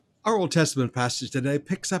Our Old Testament passage today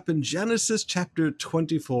picks up in Genesis chapter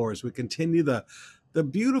 24 as we continue the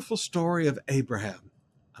beautiful story of Abraham,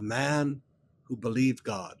 a man who believed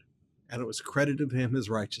God, and it was credited to him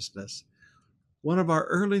as righteousness, one of our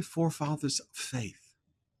early forefathers of faith.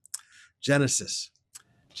 Genesis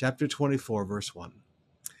chapter 24, verse 1.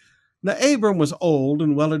 Now Abram was old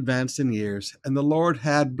and well advanced in years, and the Lord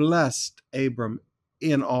had blessed Abram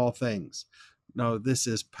in all things. No, this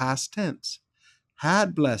is past tense.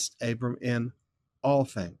 Had blessed Abram in all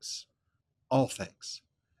things. All things.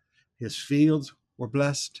 His fields were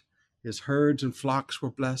blessed. His herds and flocks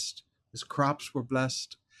were blessed. His crops were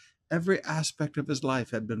blessed. Every aspect of his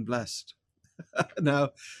life had been blessed. Now,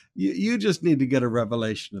 you just need to get a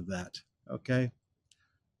revelation of that, okay?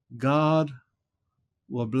 God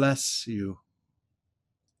will bless you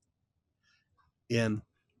in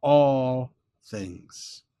all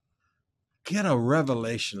things. Get a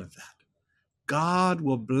revelation of that. God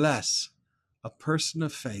will bless a person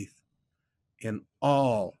of faith in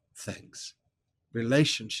all things.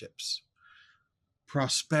 Relationships,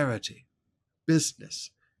 prosperity,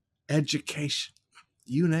 business, education,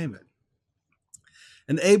 you name it.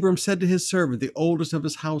 And Abram said to his servant, the oldest of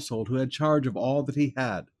his household, who had charge of all that he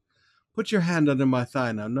had, put your hand under my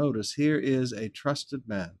thigh. Now notice, here is a trusted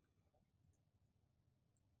man.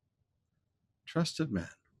 Trusted man.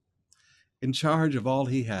 In charge of all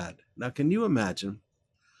he had. Now can you imagine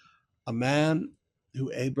a man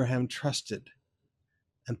who Abraham trusted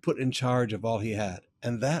and put in charge of all he had?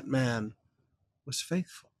 And that man was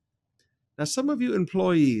faithful. Now, some of you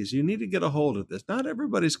employees, you need to get a hold of this. Not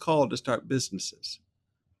everybody's called to start businesses.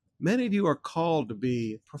 Many of you are called to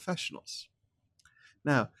be professionals.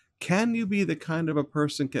 Now, can you be the kind of a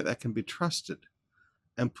person that can be trusted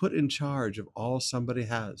and put in charge of all somebody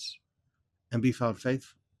has and be found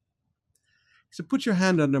faithful? He said, put your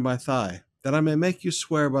hand under my thigh, that I may make you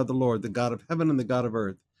swear by the Lord, the God of heaven and the God of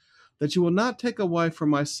earth, that you will not take a wife for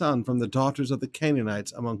my son from the daughters of the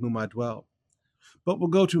Canaanites among whom I dwell, but will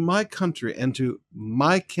go to my country and to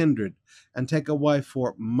my kindred and take a wife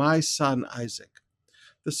for my son Isaac.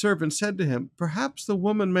 The servant said to him, perhaps the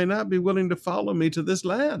woman may not be willing to follow me to this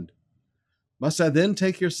land. Must I then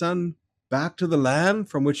take your son back to the land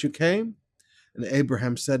from which you came? And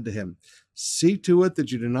Abraham said to him, see to it that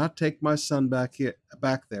you do not take my son back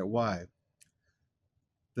there. Why?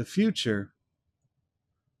 The future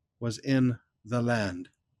was in the land.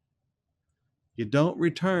 You don't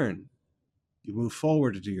return. You move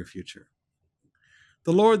forward into your future.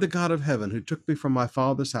 The Lord, the God of heaven, who took me from my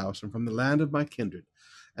father's house and from the land of my kindred,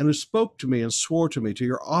 and who spoke to me and swore to me, to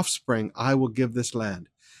your offspring I will give this land.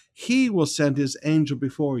 He will send his angel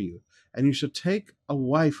before you, and you shall take a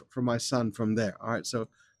wife for my son from there. All right, so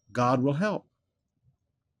God will help.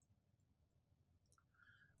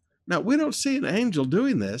 Now, we don't see an angel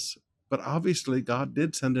doing this, but obviously God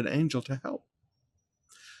did send an angel to help.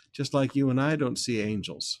 Just like you and I don't see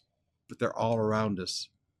angels, but they're all around us.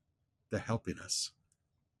 They're helping us.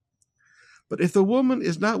 But if the woman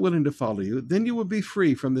is not willing to follow you, then you will be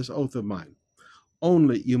free from this oath of mine.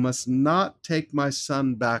 Only you must not take my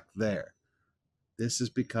son back there. This is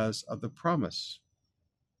because of the promise.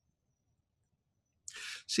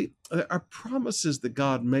 See, there are promises that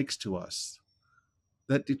God makes to us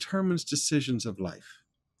that determines decisions of life.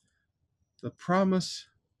 The promise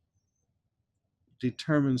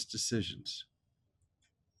determines decisions.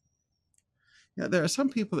 Yeah, there are some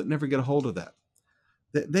people that never get a hold of that.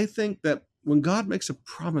 They think that when God makes a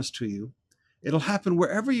promise to you, it'll happen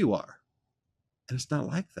wherever you are. And it's not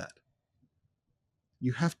like that.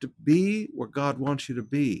 You have to be where God wants you to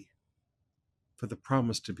be for the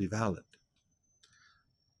promise to be valid.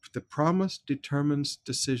 The promise determines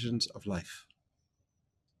decisions of life.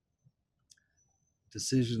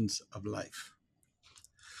 Decisions of life.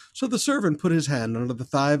 So the servant put his hand under the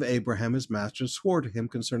thigh of Abraham his master and swore to him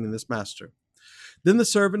concerning this master. Then the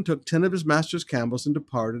servant took 10 of his master's camels and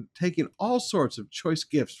departed, taking all sorts of choice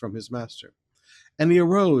gifts from his master. And he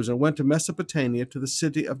arose and went to Mesopotamia, to the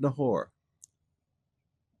city of Nahor.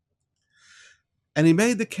 And he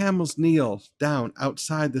made the camels kneel down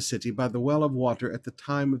outside the city by the well of water at the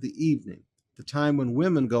time of the evening, the time when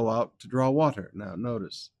women go out to draw water. Now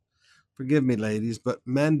notice, forgive me, ladies, but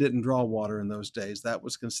men didn't draw water in those days. That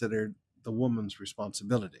was considered the woman's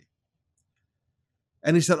responsibility.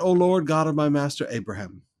 And he said, O Lord, God of my master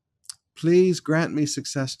Abraham, please grant me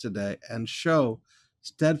success today and show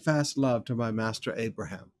steadfast love to my master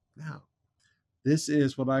Abraham. Now, this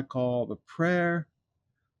is what I call the prayer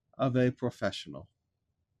of a professional.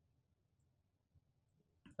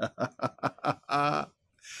 Have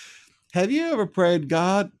you ever prayed,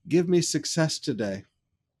 God, give me success today?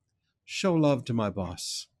 Show love to my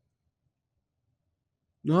boss.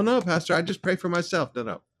 No, no, Pastor, I just pray for myself. No,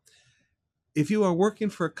 no. If you are working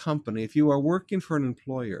for a company, if you are working for an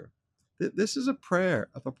employer, this is a prayer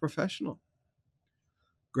of a professional.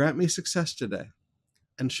 Grant me success today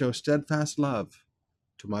and show steadfast love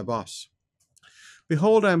to my boss.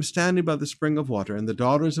 Behold, I am standing by the spring of water, and the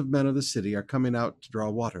daughters of men of the city are coming out to draw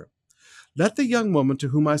water. Let the young woman to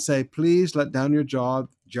whom I say, please let down your jar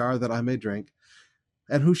that I may drink,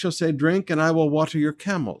 and who shall say, drink, and I will water your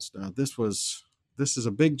camels. Now, this is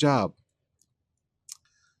a big job.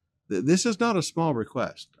 This is not a small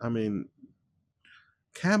request. I mean,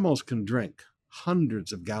 camels can drink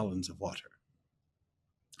hundreds of gallons of water.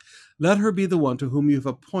 Let her be the one to whom you have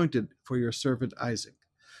appointed for your servant Isaac.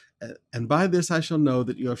 And by this I shall know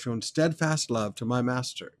that you have shown steadfast love to my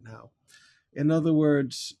master. Now, in other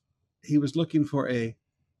words, he was looking for a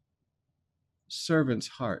servant's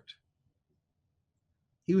heart.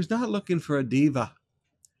 He was not looking for a diva.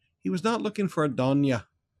 He was not looking for a doña.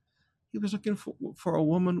 He was looking for a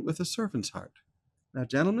woman with a servant's heart. Now,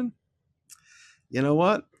 gentlemen, you know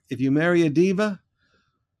what? If you marry a diva,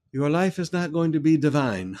 your life is not going to be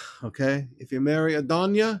divine, okay? If you marry a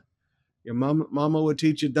doña, your mama would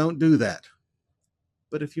teach you don't do that.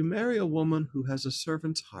 But if you marry a woman who has a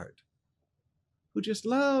servant's heart, who just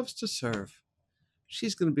loves to serve,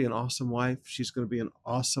 she's going to be an awesome wife. She's going to be an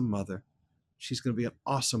awesome mother. She's going to be an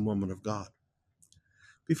awesome woman of God.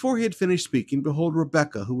 Before he had finished speaking, behold,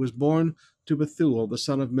 Rebekah, who was born to Bethuel, the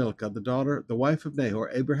son of Milcah, the wife of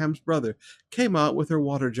Nahor, Abraham's brother, came out with her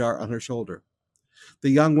water jar on her shoulder.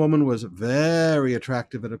 The young woman was very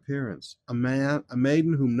attractive in appearance, a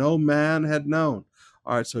maiden whom no man had known.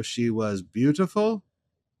 All right, so she was beautiful,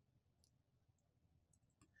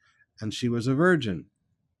 and she was a virgin.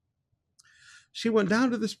 She went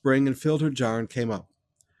down to the spring and filled her jar and came up.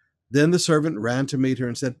 Then the servant ran to meet her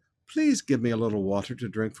and said, please give me a little water to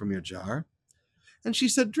drink from your jar. And she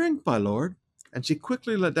said, drink, my lord. And she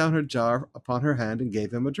quickly let down her jar upon her hand and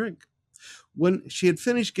gave him a drink. When she had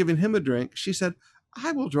finished giving him a drink, she said,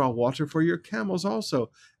 I will draw water for your camels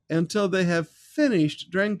also, until they have finished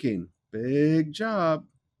drinking. Big job.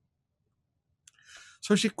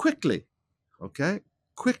 So she quickly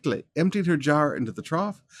emptied her jar into the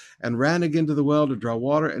trough and ran again to the well to draw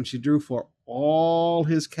water, and she drew for all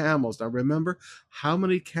his camels. Now remember, how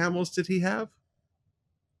many camels did he have?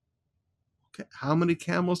 Okay, how many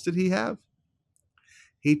camels did he have?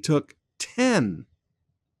 He took 10.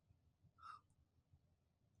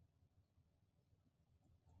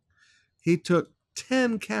 He took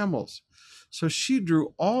 10 camels. So she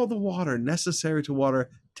drew all the water necessary to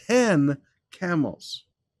water 10 camels.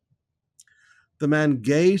 The man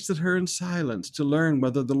gazed at her in silence to learn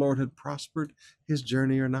whether the Lord had prospered his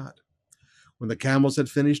journey or not. When the camels had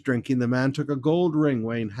finished drinking, the man took a gold ring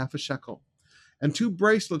weighing half a shekel and 2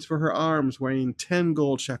 bracelets for her arms weighing 10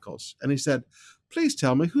 gold shekels. And he said, please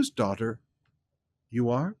tell me whose daughter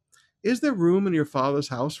you are. Is there room in your father's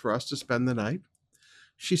house for us to spend the night?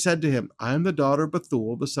 She said to him, I am the daughter of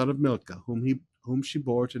Bethuel, the son of Milcah, whom she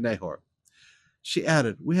bore to Nahor. She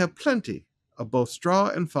added, we have plenty of both straw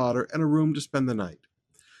and fodder and a room to spend the night.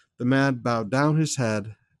 The man bowed down his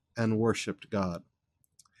head and worshipped God.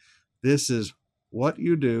 This is what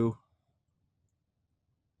you do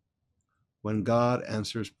when God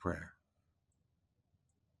answers prayer.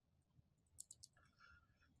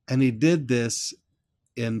 And he did this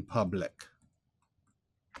in public.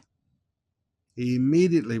 He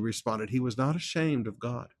immediately responded. He was not ashamed of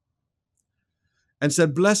God and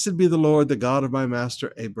said, blessed be the Lord, the God of my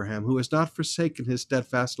master Abraham, who has not forsaken his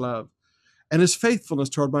steadfast love and his faithfulness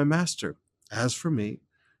toward my master. As for me,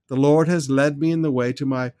 the Lord has led me in the way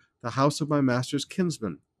to the house of my master's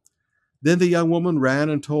kinsman. Then the young woman ran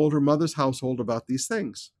and told her mother's household about these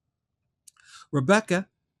things. Rebekah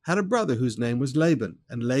had a brother whose name was Laban,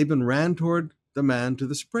 and Laban ran toward the man to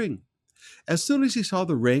the spring. As soon as he saw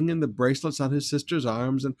the ring and the bracelets on his sister's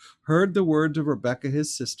arms and heard the words of Rebekah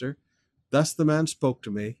his sister, thus the man spoke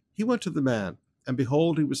to me, he went to the man, and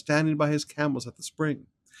behold, he was standing by his camels at the spring.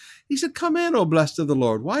 He said, come in, O blessed of the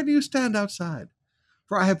Lord. Why do you stand outside?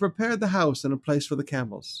 For I have prepared the house and a place for the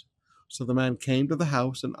camels. So the man came to the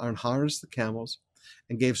house and unharnessed the camels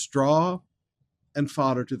and gave straw and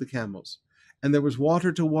fodder to the camels. And there was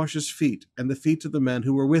water to wash his feet and the feet of the men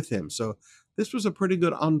who were with him. So this was a pretty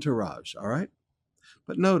good entourage, all right?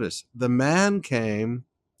 But notice, the man came,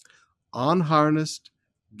 unharnessed,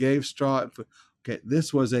 gave straw and food. Okay,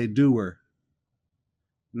 this was a doer.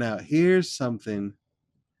 Now, here's something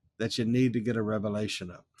that you need to get a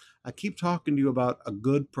revelation of. I keep talking to you about a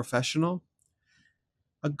good professional.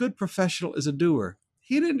 A good professional is a doer.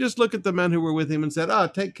 He didn't just look at the men who were with him and said,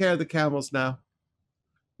 take care of the camels now.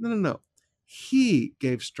 No. He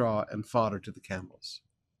gave straw and fodder to the camels.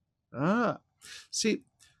 Ah, see,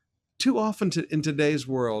 too often in today's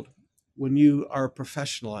world, when you are a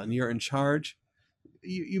professional and you're in charge,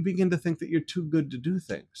 you begin to think that you're too good to do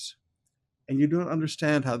things. And you don't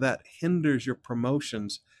understand how that hinders your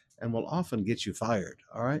promotions and will often get you fired.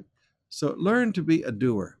 All right? So learn to be a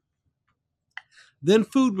doer. Then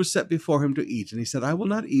food was set before him to eat, and he said, I will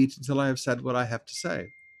not eat until I have said what I have to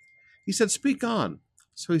say. He said, Speak on.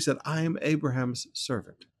 So he said, I am Abraham's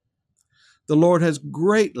servant. The Lord has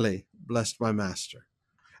greatly blessed my master,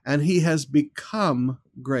 and he has become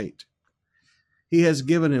great. He has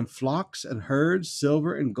given him flocks and herds,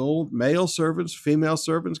 silver and gold, male servants, female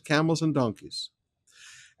servants, camels and donkeys.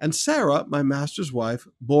 And Sarah, my master's wife,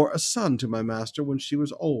 bore a son to my master when she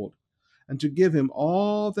was old, and to give him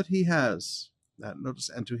all that he has. Now, notice,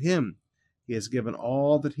 and to him he has given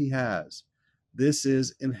all that he has. This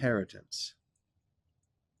is inheritance.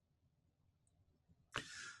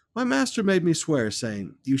 My master made me swear,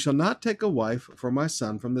 saying, You shall not take a wife for my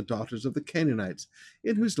son from the daughters of the Canaanites,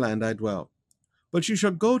 in whose land I dwell. But you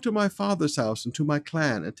shall go to my father's house and to my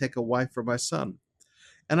clan, and take a wife for my son.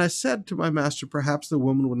 And I said to my master, Perhaps the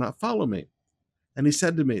woman will not follow me. And he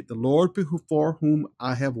said to me, The Lord before whom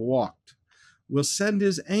I have walked will send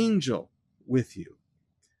his angel with you,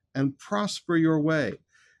 and prosper your way.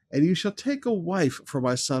 And you shall take a wife for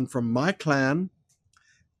my son from my clan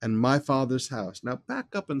and my father's house. Now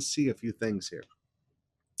back up and see a few things here.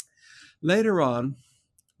 Later on,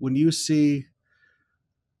 when you see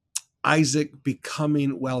Isaac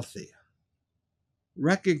becoming wealthy,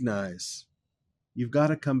 recognize you've got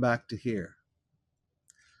to come back to here.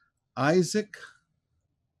 Isaac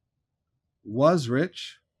was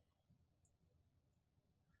rich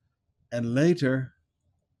and later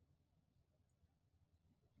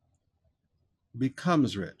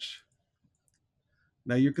becomes rich.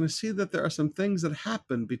 Now you're going to see that there are some things that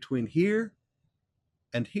happen between here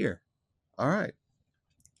and here. All right.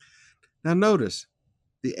 Now notice,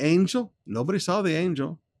 the angel, nobody saw the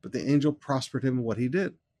angel, but the angel prospered him in what he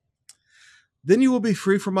did. Then you will be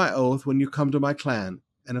free from my oath when you come to my clan,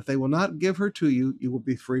 and if they will not give her to you, you will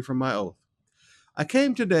be free from my oath. I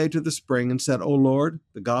came today to the spring and said, O Lord,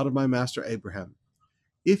 the God of my master Abraham,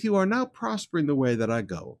 if you are now prospering the way that I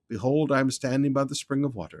go, behold, I am standing by the spring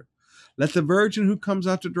of water. Let the virgin who comes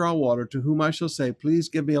out to draw water, to whom I shall say, Please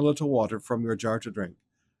give me a little water from your jar to drink,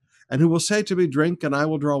 and who will say to me, Drink, and I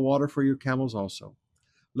will draw water for your camels also.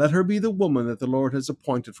 Let her be the woman that the Lord has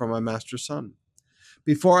appointed for my master's son.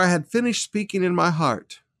 Before I had finished speaking in my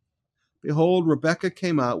heart, behold, Rebekah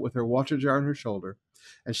came out with her water jar on her shoulder,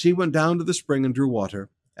 and she went down to the spring and drew water.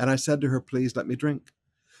 And I said to her, Please let me drink.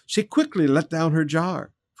 She quickly let down her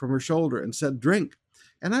jar from her shoulder and said, Drink,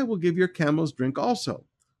 and I will give your camels drink also.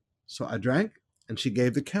 So I drank, and she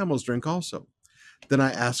gave the camels drink also. Then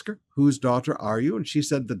I asked her, Whose daughter are you? And she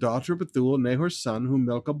said, The daughter of Bethuel, Nahor's son, whom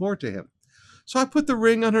Milcah bore to him. So I put the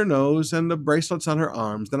ring on her nose and the bracelets on her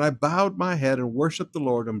arms. Then I bowed my head and worshipped the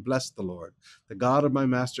Lord and blessed the Lord, the God of my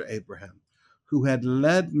master Abraham, who had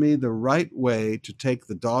led me the right way to take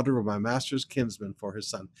the daughter of my master's kinsman for his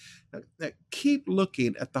son. Now, keep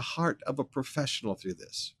looking at the heart of a professional through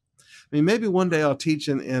this. I mean, maybe one day I'll teach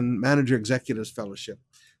in Manager Executives Fellowship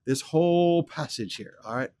this whole passage here,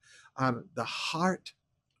 all right, on the heart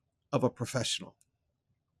of a professional.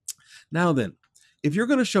 Now then, if you're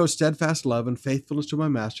going to show steadfast love and faithfulness to my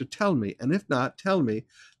master, tell me, and if not, tell me,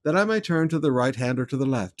 that I may turn to the right hand or to the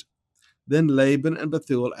left. Then Laban and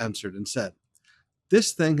Bethuel answered and said,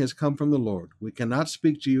 This thing has come from the Lord. We cannot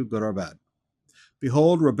speak to you, good or bad.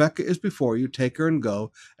 Behold, Rebekah is before you. Take her and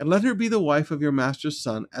go, and let her be the wife of your master's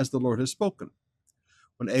son, as the Lord has spoken.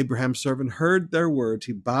 When Abraham's servant heard their words,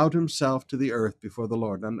 he bowed himself to the earth before the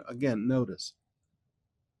Lord. And again, notice,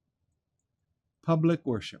 public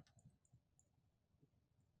worship.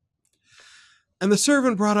 And the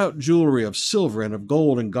servant brought out jewelry of silver and of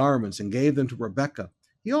gold and garments and gave them to Rebekah.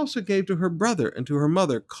 He also gave to her brother and to her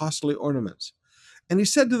mother costly ornaments. And he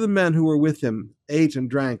said to the men who were with him, Ate and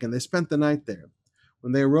drank, and they spent the night there.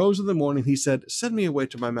 When they arose in the morning, he said, Send me away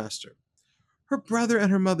to my master. Her brother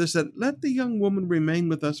and her mother said, Let the young woman remain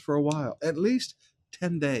with us for a while, at least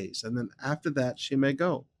 10 days, and then after that she may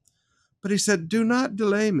go. But he said, Do not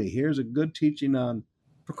delay me. Here's a good teaching on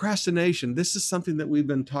procrastination. This is something that we've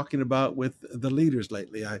been talking about with the leaders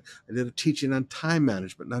lately. I did a teaching on time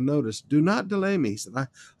management. Now notice, do not delay me. He said,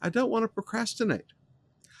 I don't want to procrastinate.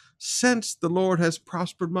 Since the Lord has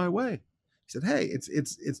prospered my way. He said, Hey,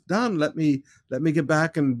 it's done. Let me get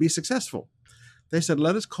back and be successful. They said,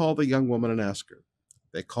 Let us call the young woman and ask her.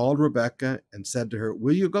 They called Rebekah and said to her,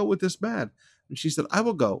 Will you go with this man? And she said, I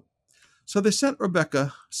will go. So they sent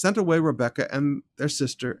away Rebekah and their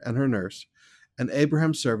sister and her nurse, and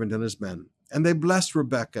Abraham's servant and his men. And they blessed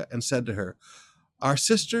Rebekah and said to her, "Our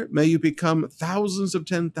sister, may you become thousands of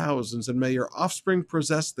 10,000s, and may your offspring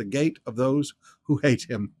possess the gate of those who hate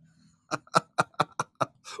him."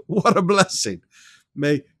 What a blessing.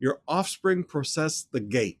 May your offspring possess the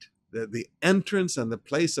gate, the entrance and the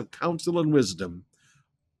place of counsel and wisdom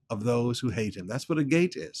of those who hate him. That's what a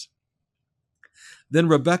gate is. Then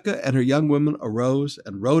Rebekah and her young women arose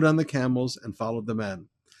and rode on the camels and followed the men.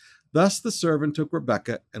 Thus the servant took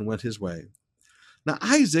Rebekah and went his way. Now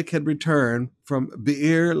Isaac had returned from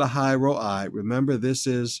Beer Lahai Roi. Remember, this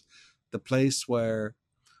is the place where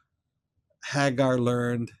Hagar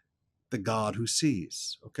learned the God who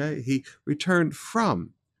sees. Okay, he returned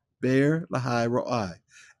from Beer Lahai Roi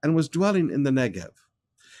and was dwelling in the Negev.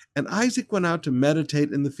 And Isaac went out to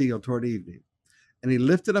meditate in the field toward evening. And he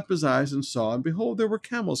lifted up his eyes and saw, and behold, there were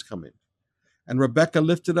camels coming. And Rebekah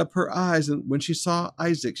lifted up her eyes, and when she saw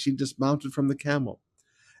Isaac, she dismounted from the camel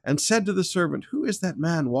and said to the servant, "Who is that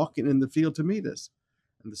man walking in the field to meet us?"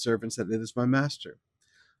 And the servant said, "It is my master."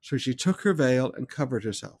 So she took her veil and covered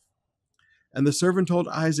herself. And the servant told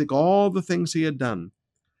Isaac all the things he had done.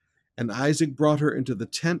 And Isaac brought her into the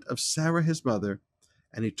tent of Sarah his mother,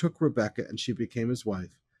 and he took Rebekah, and she became his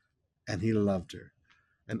wife, and he loved her.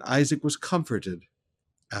 And Isaac was comforted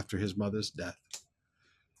after his mother's death.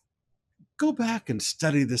 Go back and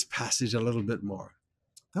study this passage a little bit more.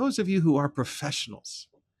 Those of you who are professionals,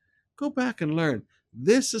 go back and learn.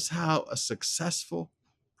 This is how a successful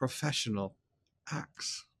professional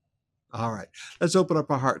acts. All right, let's open up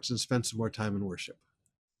our hearts and spend some more time in worship.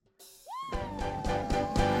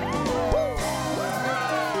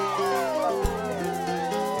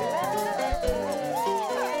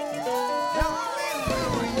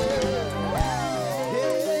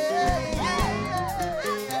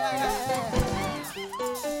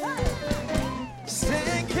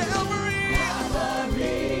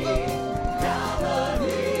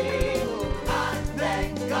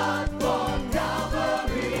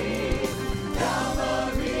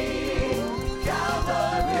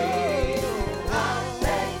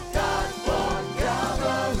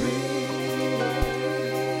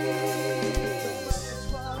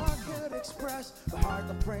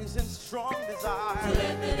 Strong desire to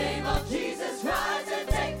lift the name of Jesus Christ and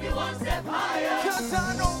take me one step higher. Cause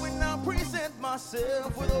I know when I present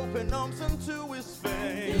myself with open arms unto his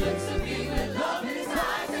face, he looks at me with love in his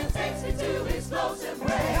eyes and takes me to his close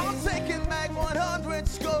embrace. I'm taking back 100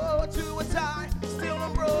 score to a tie, still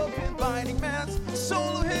unbroken, binding man's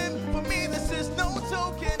soul of him. For me this is no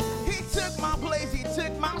token. He took my place, he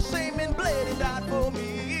took my shame and bled and died for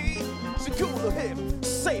me. So cool of him,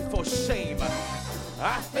 safe for shame.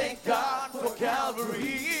 I thank God for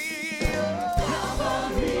Calvary.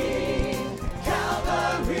 Calvary,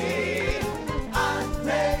 Calvary. I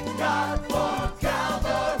thank God for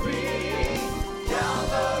Calvary.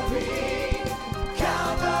 Calvary,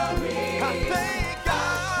 Calvary. I thank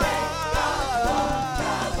God for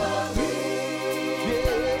Calvary.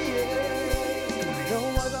 No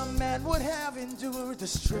other man would have endured the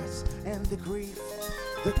stress and the grief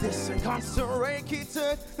that this incarcerate he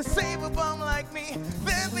took to save a bum like me.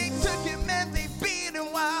 Then they took him and they beat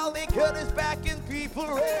him while they cut his back in people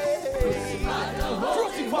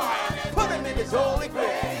crucified, put him in his holy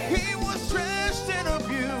grave. He was trashed and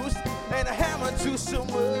abused and a hammer to some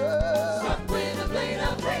wood, struck with a blade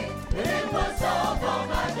of hate, and it was all for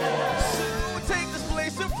my death. So take this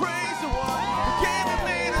place of praise, the one who came and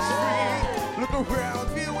made us free. Look around,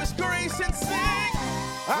 view his grace and sing.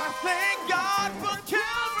 I thank God for Calvary.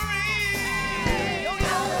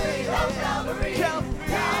 Calvary, Calvary,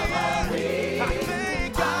 Calvary. I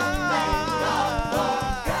thank God for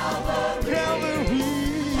Calvary.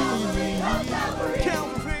 Calvary, Calvary,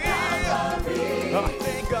 Calvary. I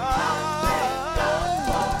thank God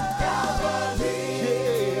for Calvary.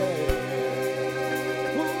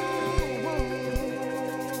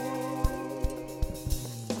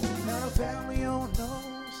 Now the family all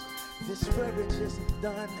knows this marriage isn't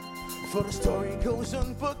done, for the story goes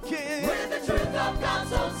on booking with the truth of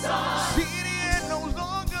God's own son. See, the end no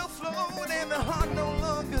longer flowed and the heart no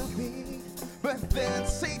longer beat. But then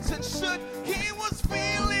Satan shook, he was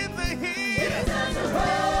feeling the heat.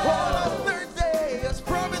 On the third day, as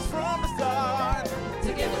promised from the start,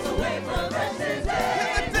 to give us a way for a Christmas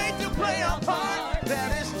day. And the day to play our part,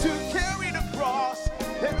 that is to carry the cross.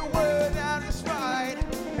 Every word that is right,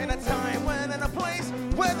 in a time when in a place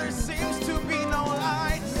where there seems to be no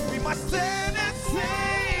light. I stand and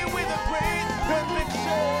say with a great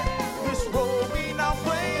conviction, this role we now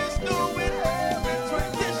play is new in every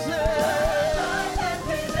tradition.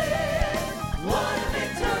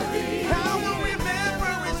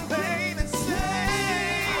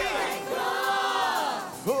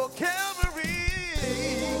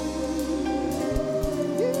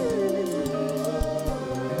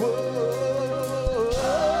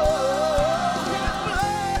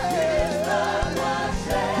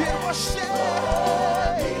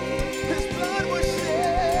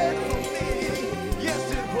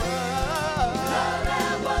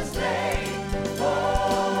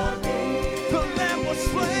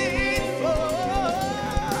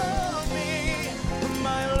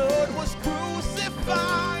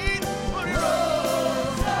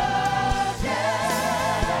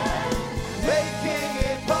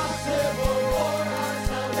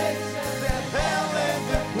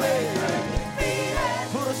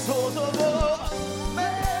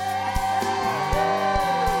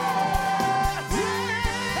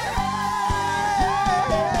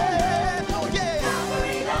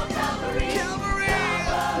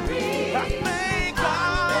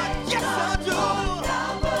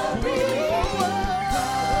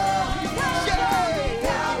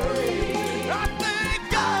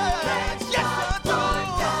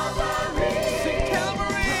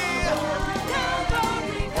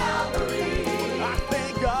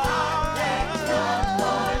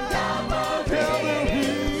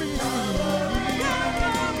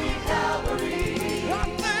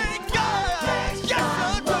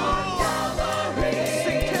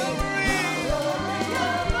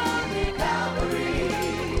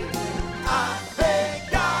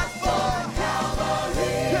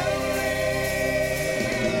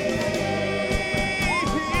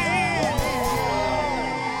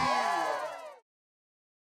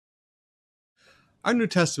 Our New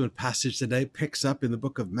Testament passage today picks up in the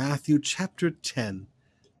book of Matthew, chapter 10,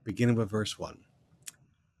 beginning with verse 1.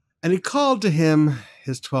 And he called to him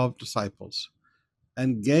his 12 disciples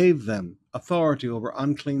and gave them authority over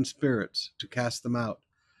unclean spirits to cast them out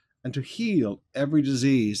and to heal every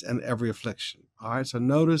disease and every affliction. All right, so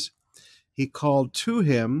notice he called to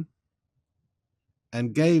him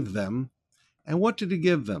and gave them. And what did he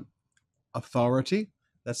give them? Authority.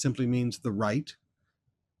 That simply means the right.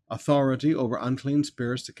 Authority over unclean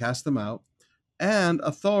spirits to cast them out, and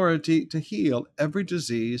authority to heal every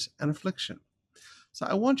disease and affliction. So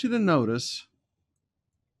I want you to notice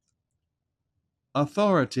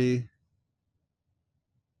authority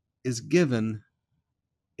is given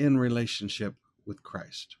in relationship with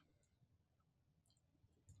Christ.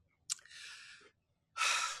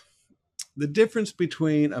 The difference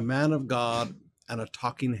between a man of God and a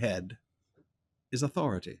talking head is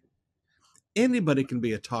authority. Anybody can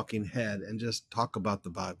be a talking head and just talk about the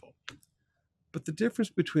Bible. But the difference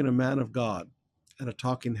between a man of God and a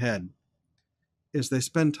talking head is they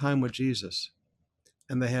spend time with Jesus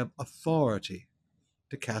and they have authority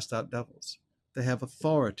to cast out devils. They have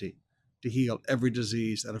authority to heal every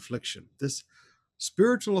disease and affliction. This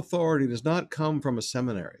spiritual authority does not come from a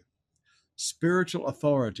seminary. Spiritual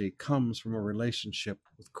authority comes from a relationship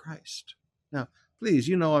with Christ. Now, please,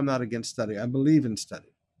 you know I'm not against study. I believe in study.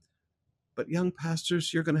 But young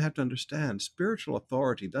pastors, you're going to have to understand spiritual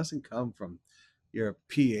authority doesn't come from your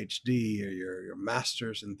PhD or your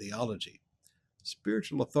master's in theology.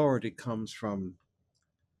 Spiritual authority comes from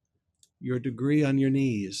your degree on your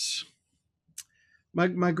knees. My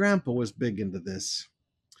grandpa was big into this.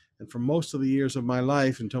 And for most of the years of my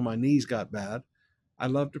life, until my knees got bad, I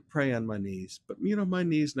loved to pray on my knees. But, my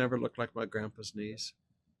knees never looked like my grandpa's knees.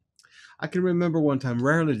 I can remember one time,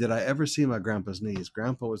 rarely did I ever see my grandpa's knees.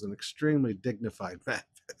 Grandpa was an extremely dignified man,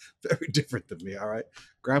 very different than me, all right?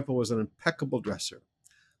 Grandpa was an impeccable dresser.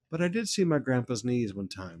 But I did see my grandpa's knees one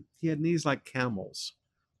time. He had knees like camels,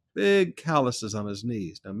 big calluses on his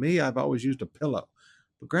knees. Now me, I've always used a pillow.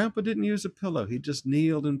 But Grandpa didn't use a pillow. He just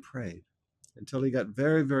kneeled and prayed until he got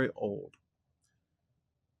very, very old.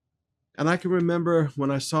 And I can remember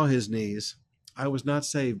when I saw his knees, I was not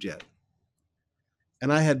saved yet.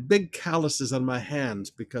 And I had big calluses on my hands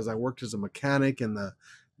because I worked as a mechanic in the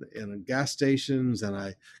gas stations, and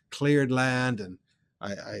I cleared land, and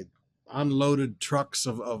I unloaded trucks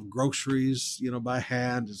of groceries, by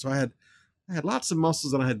hand. And so I had lots of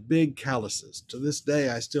muscles and I had big calluses. To this day,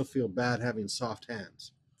 I still feel bad having soft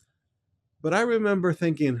hands. But I remember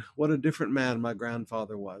thinking what a different man my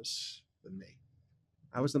grandfather was than me.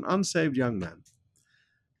 I was an unsaved young man.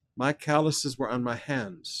 My calluses were on my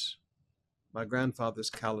hands. My grandfather's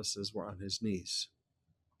calluses were on his knees.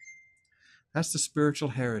 That's the spiritual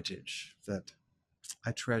heritage that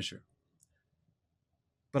I treasure.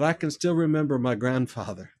 But I can still remember my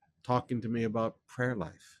grandfather talking to me about prayer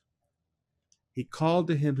life. He called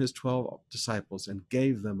to him his 12 disciples and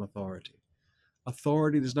gave them authority.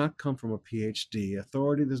 Authority does not come from a PhD.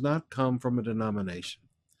 Authority does not come from a denomination.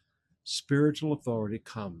 Spiritual authority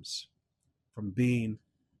comes from being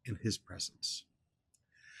in his presence.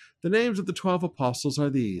 The names of the 12 apostles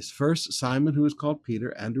are these. First, Simon, who is called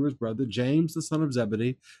Peter, Andrew his brother, James the son of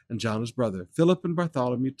Zebedee, and John his brother, Philip and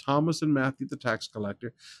Bartholomew, Thomas and Matthew the tax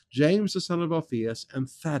collector, James the son of Alphaeus, and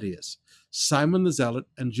Thaddeus, Simon the zealot,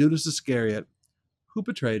 and Judas Iscariot, who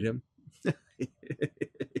betrayed him.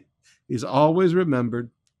 He's always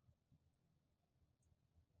remembered.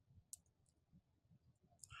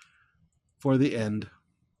 For the end.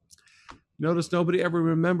 Notice nobody ever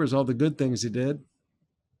remembers all the good things he did.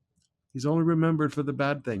 He's only remembered for the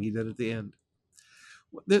bad thing he did at the end.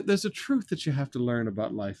 There's a truth that you have to learn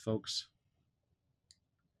about life, folks.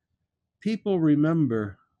 People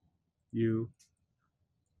remember you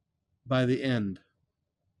by the end.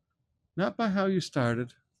 Not by how you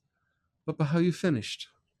started, but by how you finished.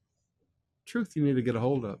 Truth you need to get a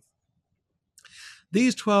hold of.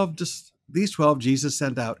 These 12 Jesus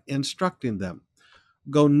sent out, instructing them,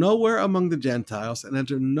 "Go nowhere among the Gentiles and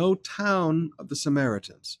enter no town of the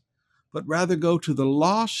Samaritans, but rather go to the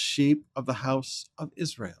lost sheep of the house of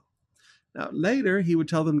Israel." Now, later, he would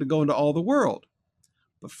tell them to go into all the world.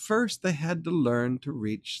 But first, they had to learn to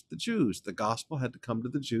reach the Jews. The gospel had to come to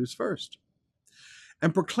the Jews first.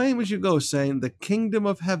 And proclaim as you go, saying, "The kingdom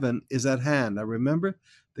of heaven is at hand." Now, remember,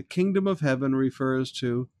 the kingdom of heaven refers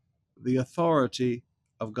to the authority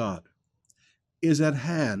of God. Is at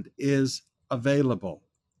hand, is available.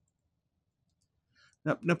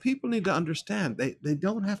 Now people need to understand they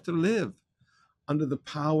don't have to live under the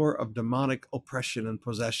power of demonic oppression and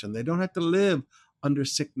possession. They don't have to live under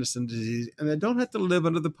sickness and disease, and they don't have to live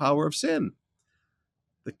under the power of sin.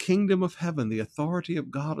 The kingdom of heaven, the authority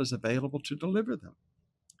of God is available to deliver them.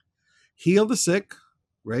 Heal the sick,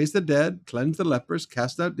 raise the dead, cleanse the lepers,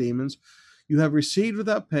 cast out demons. You have received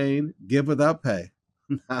without pain, give without pay.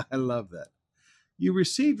 I love that. You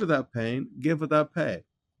received without pain, give without pay.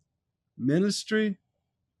 Ministry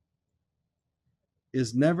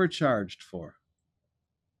is never charged for.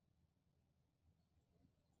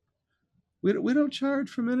 We don't charge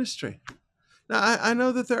for ministry. Now, I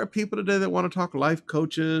know that there are people today that want to talk life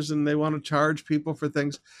coaches and they want to charge people for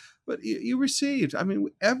things, but you received. I mean,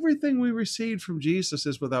 everything we received from Jesus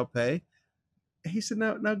is without pay. He said,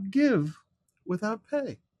 now give without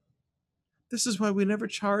pay. This is why we never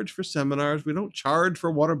charge for seminars. We don't charge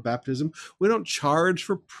for water baptism. We don't charge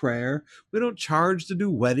for prayer. We don't charge to do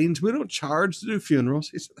weddings. We don't charge to do funerals.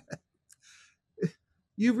 He said,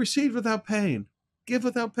 you've received without pain. Give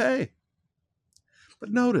without pay.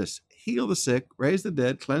 But notice, heal the sick, raise the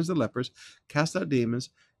dead, cleanse the lepers, cast out demons.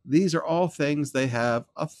 These are all things they have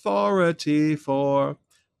authority for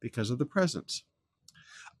because of the presence.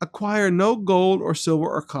 Acquire no gold or silver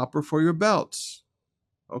or copper for your belts.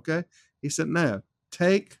 Okay? He said, now,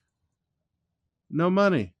 take no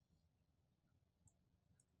money.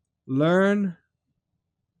 Learn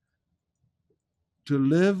to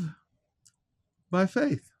live by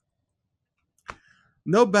faith.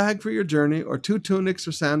 No bag for your journey, or 2 tunics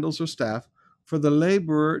or sandals or staff, for the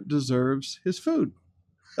laborer deserves his food.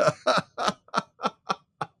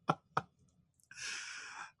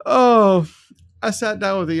 Oh, I sat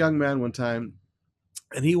down with a young man one time,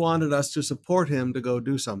 and he wanted us to support him to go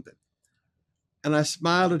do something. And I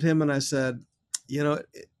smiled at him and I said,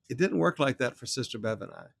 it didn't work like that for Sister Bev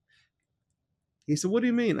and I. He said, what do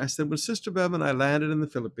you mean? I said, when Sister Bev and I landed in the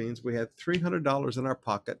Philippines, we had $300 in our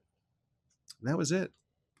pocket. And that was it.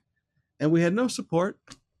 And we had no support.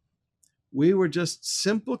 We were just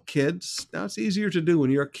simple kids. Now, it's easier to do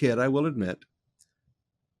when you're a kid, I will admit.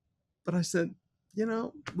 But I said,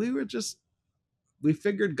 we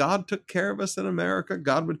figured God took care of us in America.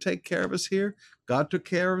 God would take care of us here. God took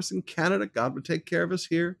care of us in Canada. God would take care of us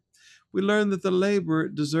here. We learned that the laborer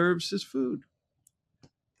deserves his food.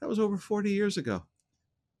 That was over 40 years ago.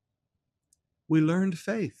 We learned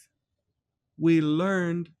faith. We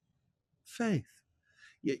learned faith.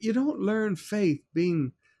 You don't learn faith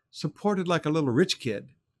being supported like a little rich kid.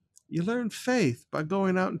 You learn faith by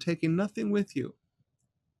going out and taking nothing with you.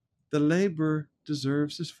 The laborer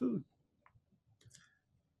deserves his food.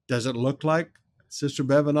 Does it look like Sister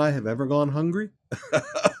Bev and I have ever gone hungry?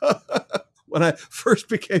 When I first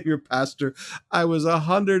became your pastor, I was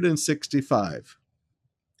 165.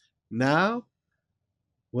 Now,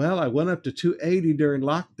 well, I went up to 280 during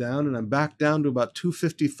lockdown, and I'm back down to about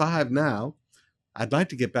 255 now. I'd like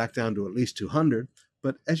to get back down to at least 200,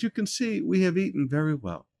 but as you can see, we have eaten very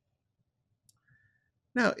well.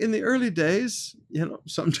 Now, in the early days,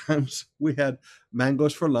 sometimes we had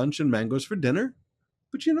mangoes for lunch and mangoes for dinner,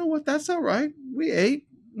 but you know what? That's all right. We ate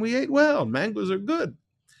well. Mangoes are good.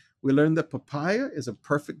 We learned that papaya is a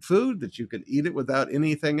perfect food, that you could eat it without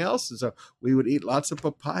anything else. And so we would eat lots of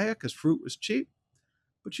papaya because fruit was cheap.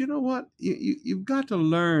 But you know what? You've got to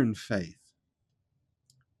learn faith.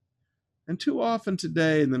 And too often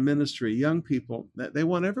today in the ministry, young people, they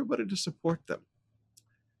want everybody to support them.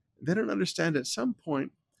 They don't understand at some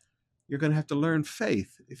point you're going to have to learn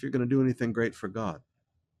faith if you're going to do anything great for God.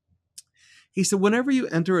 He said, whenever you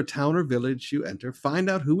enter a town or village, find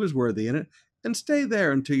out who is worthy in it, and stay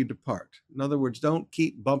there until you depart. In other words, don't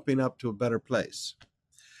keep bumping up to a better place.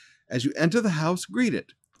 As you enter the house, greet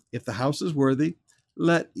it. If the house is worthy,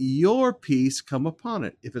 let your peace come upon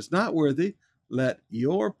it. If it's not worthy, let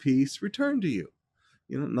your peace return to you.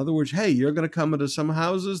 In other words, hey, you're going to come into some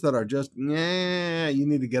houses that are just, you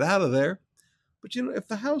need to get out of there. But if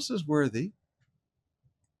the house is worthy,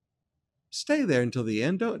 stay there until the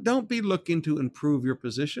end. Don't be looking to improve your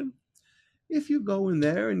position. If you go in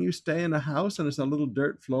there and you stay in a house and it's a little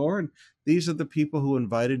dirt floor and these are the people who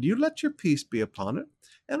invited you, let your peace be upon it.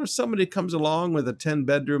 And if somebody comes along with a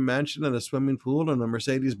 10-bedroom mansion and a swimming pool and a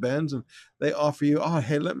Mercedes-Benz and they offer you,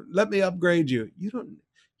 hey, let me upgrade you.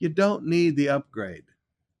 You don't need the upgrade.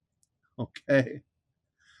 Okay?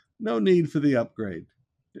 No need for the upgrade.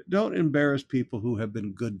 Don't embarrass people who have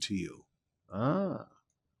been good to you.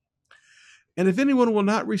 And if anyone will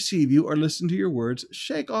not receive you or listen to your words,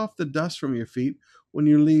 shake off the dust from your feet when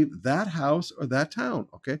you leave that house or that town.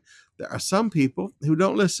 Okay? There are some people who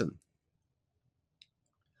don't listen.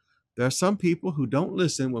 There are some people who don't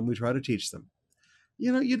listen when we try to teach them.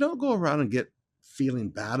 You don't go around and get feeling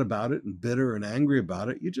bad about it and bitter and angry about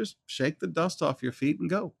it. You just shake the dust off your feet and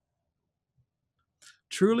go.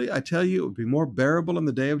 Truly, I tell you, it would be more bearable in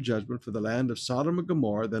the day of judgment for the land of Sodom and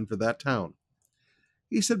Gomorrah than for that town.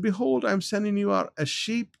 He said, behold, I am sending you out as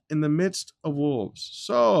sheep in the midst of wolves.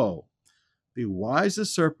 So be wise as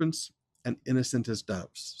serpents and innocent as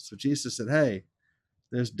doves. So Jesus said, hey,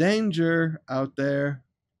 there's danger out there.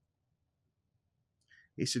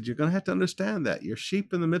 He said, you're going to have to understand that. You're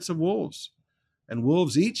sheep in the midst of wolves, and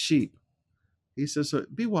wolves eat sheep. He says, so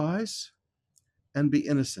be wise and be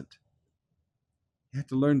innocent. You have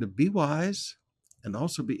to learn to be wise and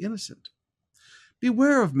also be innocent.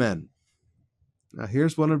 Beware of men. Now,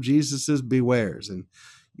 here's one of Jesus's bewares, and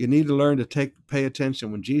you need to learn to pay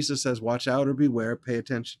attention. When Jesus says, watch out or beware, pay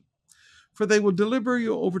attention. For they will deliver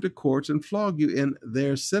you over to courts and flog you in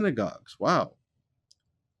their synagogues. Wow.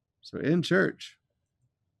 So in church,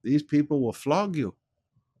 these people will flog you.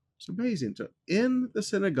 It's amazing. So in the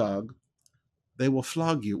synagogue, they will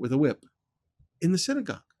flog you with a whip in the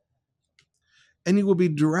synagogue. And you will be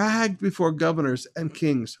dragged before governors and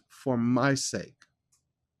kings for my sake,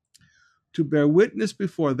 to bear witness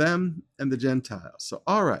before them and the Gentiles. So,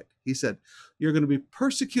 all right, he said, you're going to be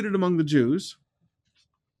persecuted among the Jews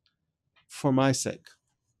for my sake.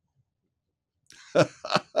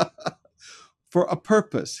 For a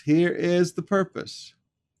purpose. Here is the purpose.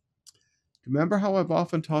 Remember how I've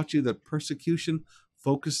often taught you that persecution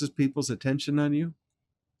focuses people's attention on you?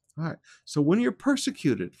 All right. So when you're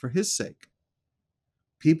persecuted for his sake,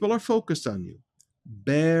 people are focused on you.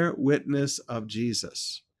 Bear witness of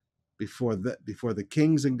Jesus before the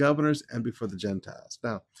kings and governors and before the Gentiles.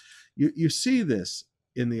 Now, you see this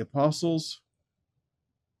in the apostles.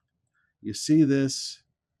 You see this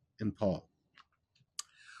in Paul.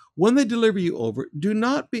 When they deliver you over, do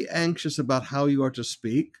not be anxious about how you are to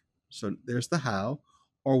speak. So there's the how,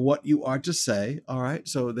 or what you are to say. All right.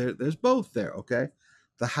 So there's both there. Okay.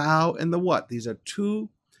 The how and the what. These are two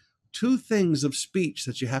things of speech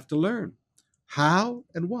that you have to learn. How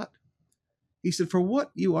and what. He said, for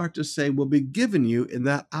what you are to say will be given you in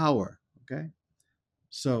that hour. Okay.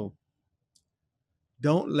 So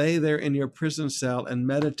don't lay there in your prison cell and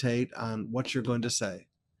meditate on what you're going to say.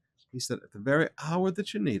 He said, at the very hour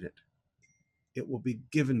that you need it, it will be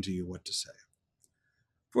given to you what to say.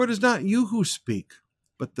 For it is not you who speak,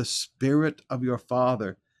 but the Spirit of your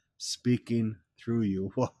Father speaking through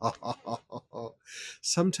you.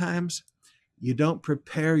 Sometimes you don't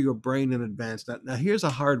prepare your brain in advance. Now, here's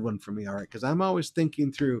a hard one for me, all right, because I'm always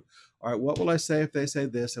thinking through, all right, what will I say if they say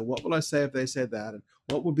this? And what will I say if they say that? And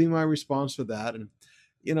what will be my response for that? And,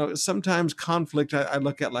 you know, sometimes conflict I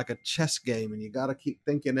look at like a chess game, and you got to keep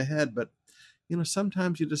thinking ahead. But, you know,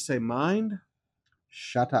 sometimes you just say, mind,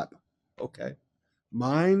 shut up. Okay.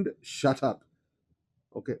 Mind, shut up.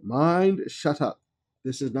 Okay. Mind, shut up.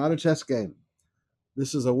 This is not a chess game.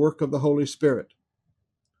 This is a work of the Holy Spirit.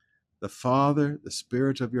 The Father, the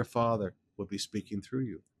Spirit of your Father will be speaking through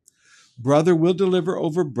you. Brother will deliver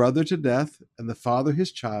over brother to death, and the father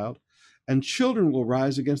his child, and children will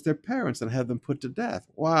rise against their parents and have them put to death.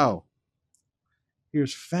 Wow.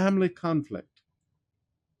 Here's family conflict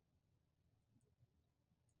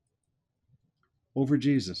over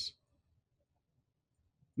Jesus.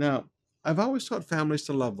 Now, I've always taught families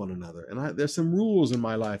to love one another, and there's some rules in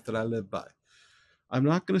my life that I live by. I'm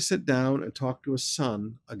not going to sit down and talk to a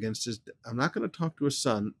son I'm not going to talk to a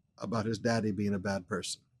son about his daddy being a bad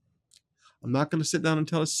person. I'm not going to sit down and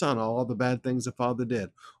tell a son all the bad things the father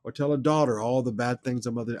did, or tell a daughter all the bad things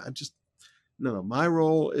the mother did. No. My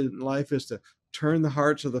role in life is to turn the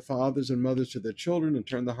hearts of the fathers and mothers to their children and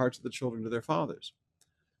turn the hearts of the children to their fathers.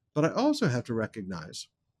 But I also have to recognize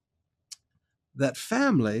that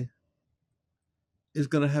family is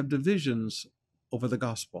going to have divisions over the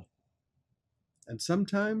gospel. And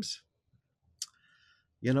sometimes,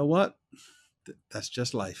 you know what? That's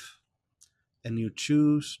just life. And you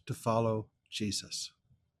choose to follow Jesus.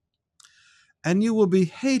 And you will be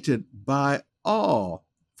hated by all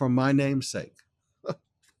for my name's sake.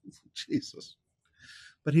 Jesus.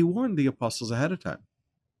 But he warned the apostles ahead of time.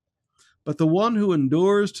 But the one who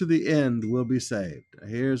endures to the end will be saved.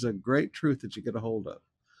 Here's a great truth that you get a hold of.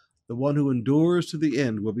 The one who endures to the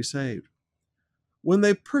end will be saved. When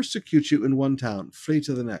they persecute you in one town, flee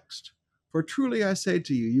to the next. For truly I say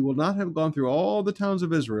to you, you will not have gone through all the towns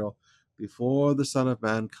of Israel before the Son of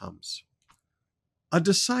Man comes. A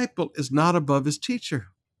disciple is not above his teacher,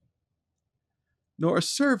 nor a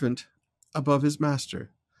servant above his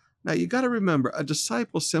master. Now, you got to remember, a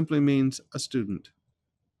disciple simply means a student.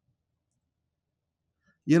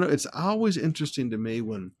 You know, it's always interesting to me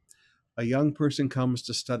when a young person comes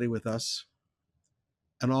to study with us,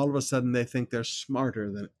 and all of a sudden they think they're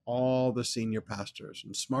smarter than all the senior pastors,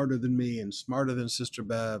 and smarter than me, and smarter than Sister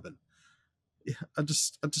Bev. And A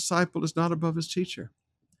disciple is not above his teacher,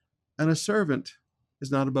 and a servant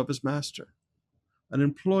is not above his master. An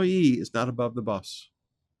employee is not above the boss.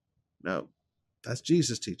 No, that's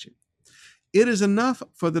Jesus' teaching. It is enough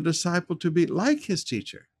for the disciple to be like his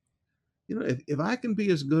teacher. If I can be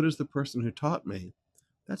as good as the person who taught me,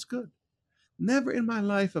 that's good. Never in my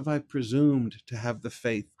life have I presumed to have the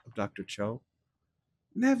faith of Dr. Cho.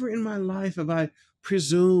 Never in my life have I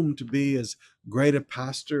presumed to be as great a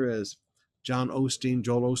pastor as John Osteen,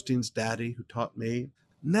 Joel Osteen's daddy, who taught me.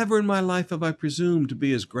 Never in my life have I presumed to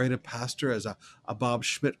be as great a pastor as a Bob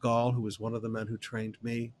Schmidt-Gall, who was one of the men who trained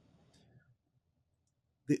me.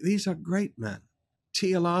 These are great men.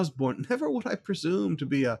 T.L. Osborne. Never would I presume to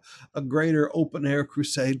be a greater open-air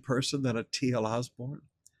crusade person than a T.L. Osborne.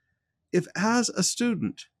 If as a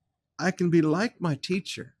student I can be like my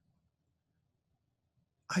teacher,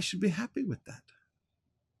 I should be happy with that.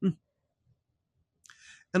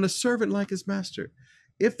 And a servant like his master.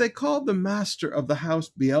 If they called the master of the house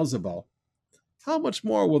Beelzebul, how much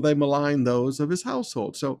more will they malign those of his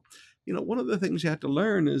household? So, one of the things you have to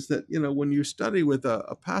learn is that, when you study with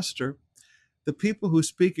a pastor, the people who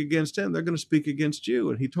speak against him, they're going to speak against you.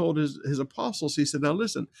 And he told his apostles, he said, now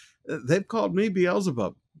listen, they've called me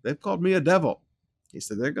Beelzebub. They've called me a devil. He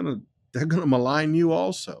said, they're going to malign you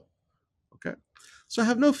also. Okay. So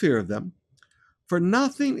have no fear of them, for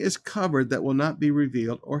nothing is covered that will not be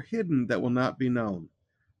revealed, or hidden that will not be known.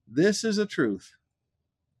 This is a truth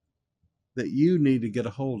that you need to get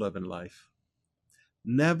a hold of in life.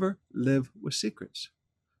 Never live with secrets,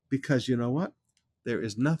 because you know what? There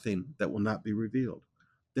is nothing that will not be revealed.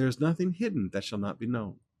 There is nothing hidden that shall not be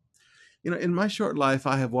known. In my short life,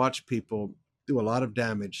 I have watched people do a lot of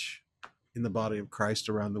damage in the body of Christ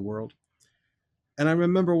around the world. And I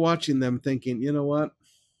remember watching them thinking, you know what?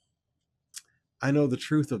 I know the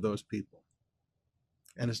truth of those people.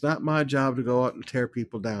 And it's not my job to go out and tear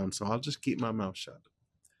people down, so I'll just keep my mouth shut.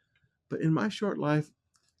 But in my short life,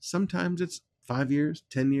 sometimes it's 5 years,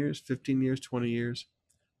 10 years, 15 years, 20 years.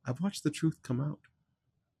 I've watched the truth come out.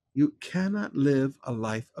 You cannot live a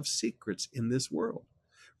life of secrets in this world.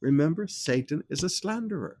 Remember, Satan is a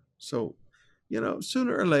slanderer. So,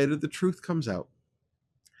 sooner or later, the truth comes out.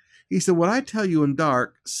 He said, what I tell you in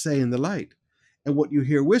dark, say in the light. And what you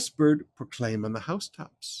hear whispered, proclaim on the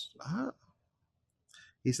housetops.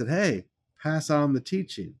 He said, hey, pass on the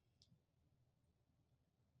teaching.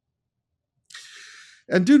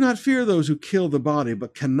 And do not fear those who kill the body,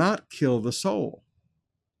 but cannot kill the soul.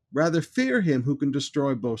 Rather fear him who can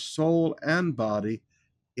destroy both soul and body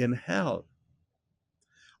in hell.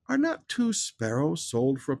 Are not 2 sparrows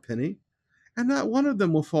sold for a penny? And not one of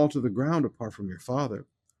them will fall to the ground apart from your Father.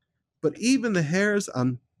 But even the hairs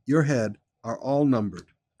on your head are all numbered.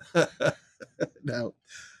 Now,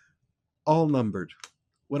 all numbered.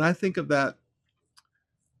 When I think of that,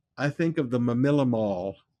 I think of the Mamilla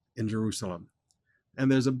Mall in Jerusalem.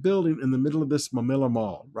 And there's a building in the middle of this Mamilla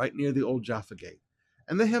Mall, right near the old Jaffa Gate.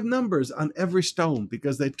 And they have numbers on every stone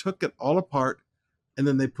because they took it all apart and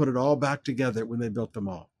then they put it all back together when they built the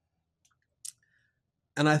mall.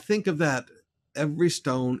 And I think of that, every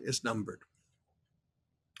stone is numbered.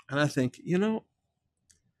 And I think,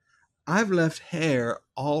 I've left hair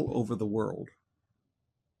all over the world.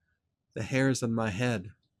 The hairs on my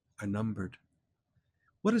head are numbered.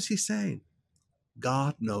 What is he saying?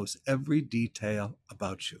 God knows every detail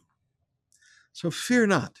about you. So fear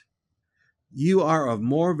not. You are of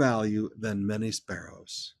more value than many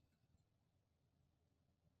sparrows.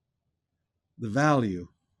 The value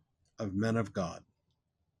of men of God.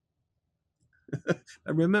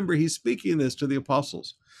 And remember, he's speaking this to the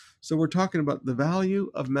apostles. So we're talking about the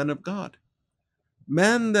value of men of God.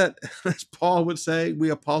 Men that, as Paul would say, we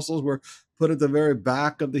apostles were put at the very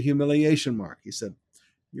back of the humiliation mark. He said,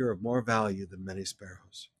 you're of more value than many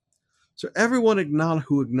sparrows. So everyone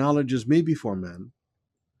who acknowledges me before men,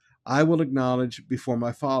 I will acknowledge before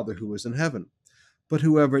my Father who is in heaven. But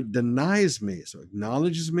whoever denies me, so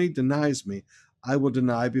acknowledges me, denies me, I will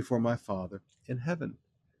deny before my Father in heaven.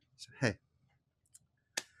 So, hey,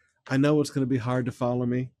 I know it's going to be hard to follow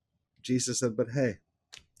me. Jesus said, but hey,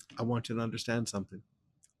 I want you to understand something.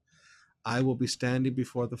 I will be standing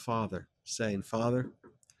before the Father saying, Father,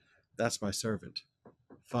 that's my servant.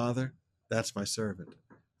 Father, that's my servant.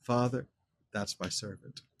 Father, that's my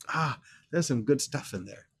servant. There's some good stuff in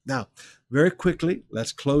there. Now, very quickly,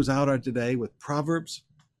 let's close out our today with Proverbs.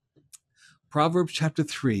 Proverbs chapter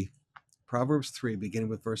 3. Proverbs 3, beginning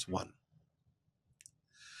with verse 1.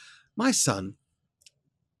 My son,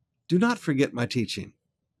 do not forget my teaching.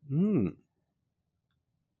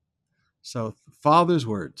 So, Father's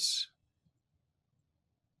words.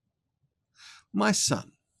 My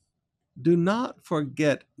son, do not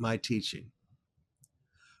forget my teaching,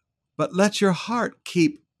 but let your heart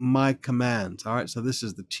keep my commands. All right, so this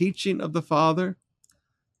is the teaching of the Father.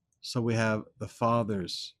 So we have the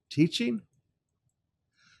Father's teaching,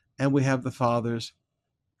 and we have the Father's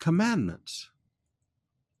commandments.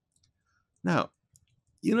 Now,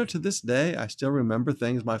 to this day, I still remember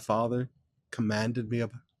things my father commanded me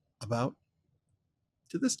about.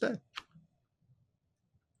 To this day.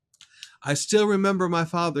 I still remember my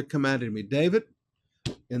father commanded me, David,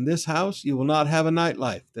 in this house, you will not have a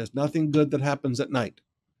nightlife. There's nothing good that happens at night.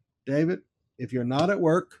 David, if you're not at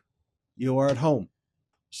work, you are at home.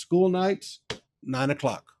 School nights, 9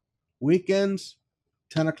 o'clock. Weekends,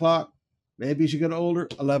 10 o'clock. Maybe as you get older,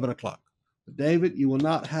 11 o'clock. But David, you will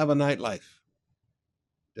not have a nightlife.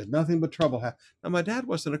 There's nothing but trouble. Now, my dad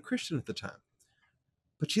wasn't a Christian at the time.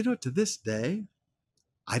 But to this day,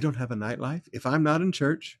 I don't have a nightlife. If I'm not in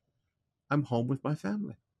church, I'm home with my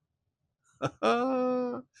family.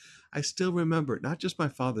 I still remember not just my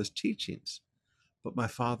father's teachings, but my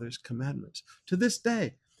father's commandments. To this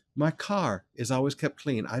day, my car is always kept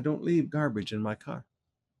clean. I don't leave garbage in my car.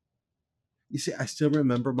 You see, I still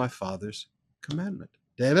remember my father's commandment.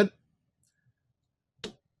 David,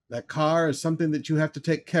 that car is something that you have to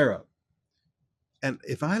take care of. And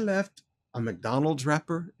if I left a McDonald's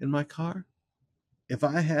wrapper in my car, if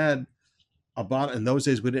I had a bottle, in those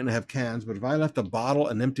days we didn't have cans, but if I left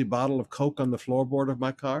an empty bottle of Coke on the floorboard of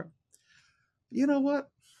my car, you know what?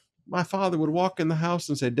 My father would walk in the house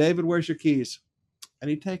and say, David, where's your keys? And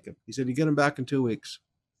he'd take them. He said, you get them back in 2 weeks.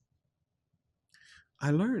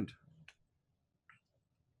 I learned.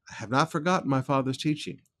 I have not forgotten my father's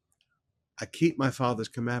teaching. I keep my father's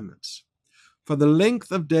commandments. For the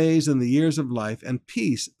length of days and the years of life and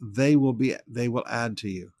peace they will add to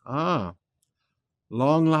you.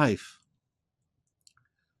 Long life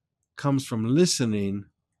comes from listening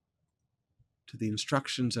to the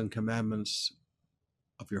instructions and commandments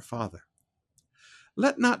of your Father.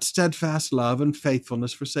 Let not steadfast love and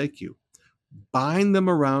faithfulness forsake you. Bind them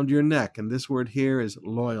around your neck. And this word here is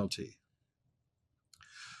loyalty.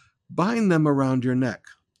 Bind them around your neck.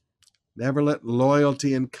 Never let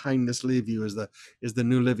loyalty and kindness leave you is the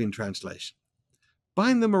New Living Translation.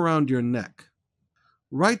 Bind them around your neck.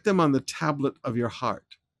 Write them on the tablet of your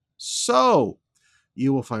heart. So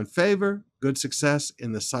you will find favor, good success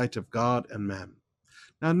in the sight of God and man.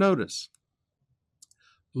 Now notice,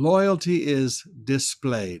 loyalty is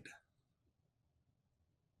displayed.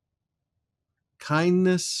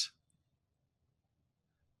 Kindness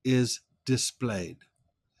is displayed.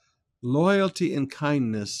 Loyalty and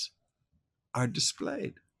kindness are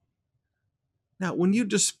displayed. Now, when you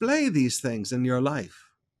display these things in your life,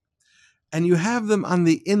 and you have them on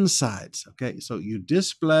the insides, okay, so you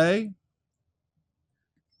display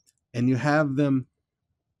and you have them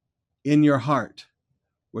in your heart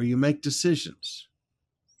where you make decisions.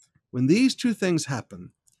 When these two things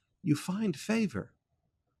happen, you find favor.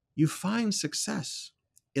 You find success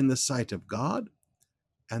in the sight of God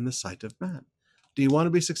and the sight of man. Do you want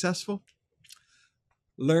to be successful?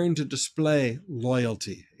 Learn to display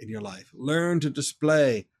loyalty in your life. Learn to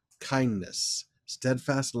display kindness,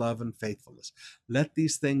 steadfast love, and faithfulness. Let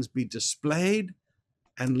these things be displayed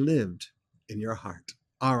and lived in your heart.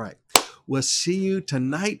 All right. We'll see you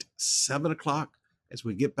tonight, 7 o'clock, as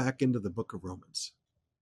we get back into the book of Romans.